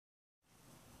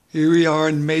Here we are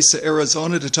in Mesa,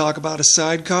 Arizona to talk about a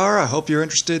sidecar. I hope you're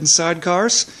interested in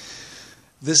sidecars.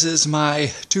 This is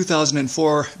my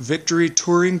 2004 Victory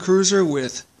Touring Cruiser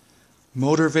with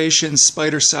Motorvation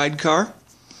Spider sidecar.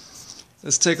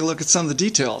 Let's take a look at some of the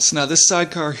details. Now this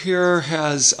sidecar here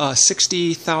has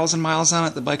 60,000 miles on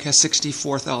it. The bike has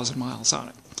 64,000 miles on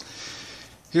it.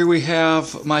 Here we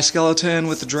have my skeleton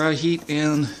with the dry heat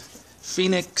in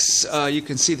Phoenix. You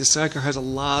can see the sidecar has a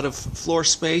lot of floor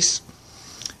space.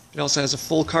 It also has a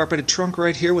full carpeted trunk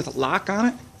right here with a lock on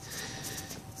it.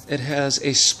 It has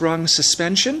a sprung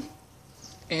suspension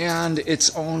and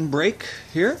its own brake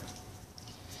here.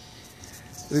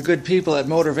 The good people at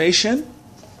Motorvation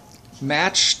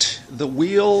matched the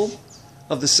wheel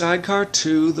of the sidecar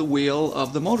to the wheel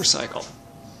of the motorcycle.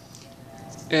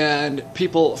 And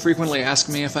people frequently ask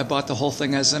me if I bought the whole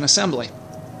thing as an assembly.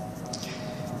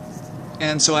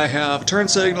 And so I have turn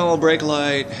signal, brake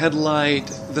light, headlight.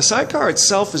 The sidecar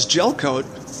itself is gel coat,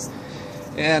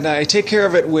 and I take care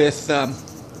of it with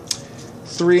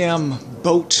 3M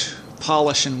boat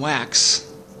polish and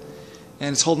wax.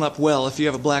 And it's holding up well. If you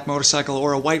have a black motorcycle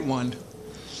or a white one,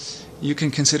 you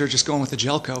can consider just going with the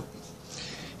gel coat.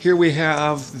 Here we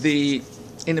have the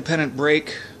independent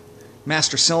brake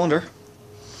master cylinder,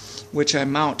 which I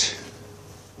mount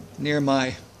near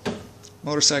my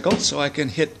motorcycle so I can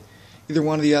hit either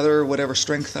one or the other, whatever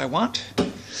strength I want.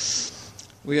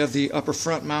 We have the upper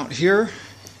front mount here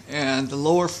and the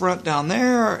lower front down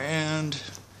there, and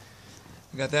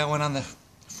we got that one on the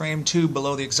frame tube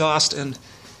below the exhaust, and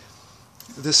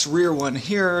this rear one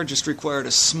here just required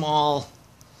a small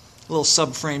little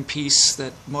subframe piece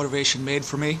that Motorvation made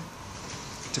for me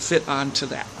to fit onto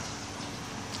that.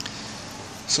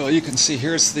 So you can see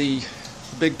here's the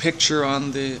big picture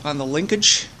on the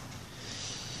linkage.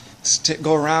 Let's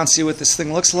go around and see what this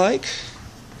thing looks like.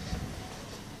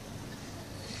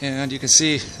 And you can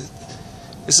see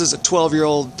this is a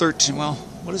 12-year-old,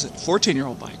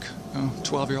 14-year-old bike. Oh,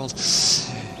 12-year-old.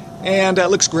 And it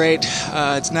looks great.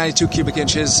 It's 92 cubic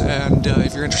inches, and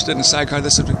if you're interested in a sidecar,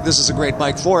 this is a great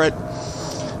bike for it,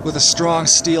 with a strong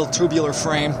steel tubular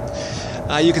frame.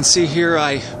 You can see here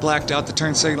I blacked out the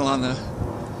turn signal on the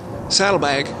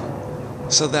saddlebag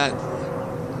so that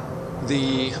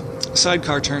the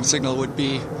sidecar turn signal would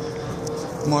be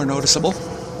more noticeable.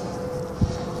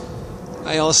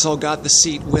 I also got the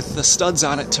seat with the studs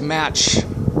on it to match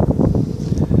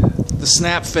the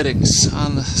snap fittings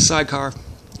on the sidecar.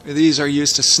 These are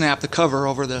used to snap the cover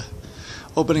over the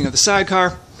opening of the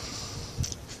sidecar,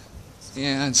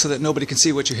 and so that nobody can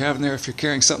see what you have in there if you're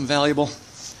carrying something valuable,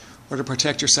 or to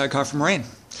protect your sidecar from rain.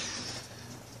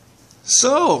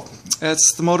 So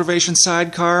that's the Motorvation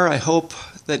sidecar. I hope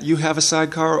that you have a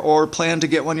sidecar or plan to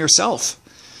get one yourself.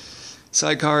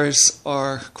 Sidecars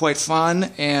are quite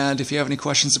fun, and if you have any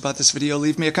questions about this video,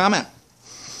 leave me a comment.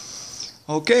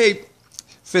 Okay,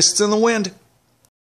 fists in the wind.